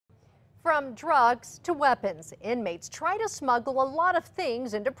From drugs to weapons, inmates try to smuggle a lot of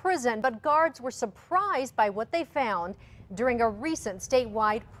things into prison, but guards were surprised by what they found during a recent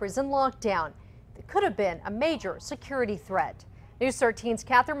statewide prison lockdown. It could have been a major security threat. News 13's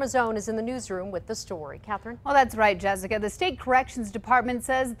Catherine Mazzone is in the newsroom with the story. Catherine? Well, that's right, Jessica. The State Corrections Department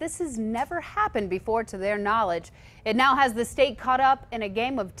says this has never happened before to their knowledge. It now has the state caught up in a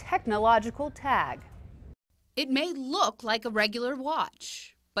game of technological tag. It may look like a regular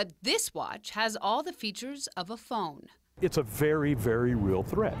watch, but this watch has all the features of a phone. It's a very, very real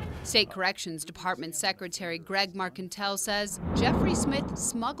threat. State Corrections Department Secretary Greg Marcantel says Jeffrey Smith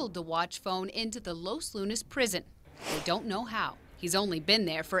smuggled the watch phone into the Los Lunas prison. They don't know how. He's only been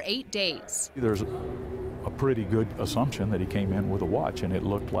there for 8 days. There's a pretty good assumption that he came in with a watch, and it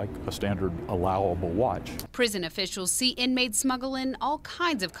looked like a standard allowable watch. Prison officials see inmates smuggle in all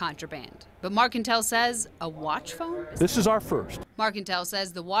kinds of contraband. But Marcantel says a watch phone? This is our first. Marcantel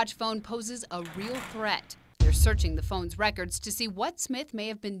says the watch phone poses a real threat. They're searching the phone's records to see what Smith may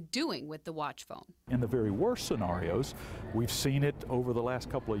have been doing with the watch phone. In the very worst scenarios, we've seen it over the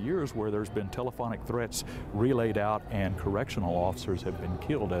last couple of years where there's been telephonic threats relayed out and correctional officers have been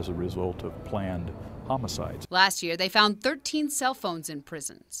killed as a result of planned homicides. Last year, they found 13 cell phones in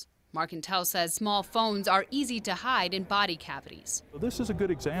prisons. Marcantel says small phones are easy to hide in body cavities. This is a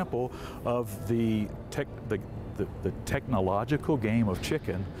good example of the technological game of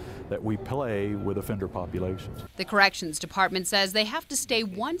chicken that we play with offender populations. The Corrections Department says they have to stay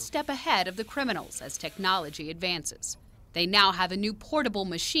one step ahead of the criminals as technology advances. They now have a new portable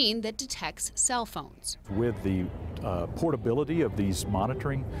machine that detects cell phones. With the portability of these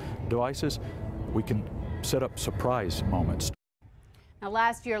monitoring devices, we can set up surprise moments. Now,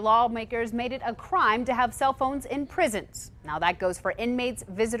 last year, lawmakers made it a crime to have cell phones in prisons. Now that goes for inmates,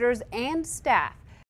 visitors, and staff.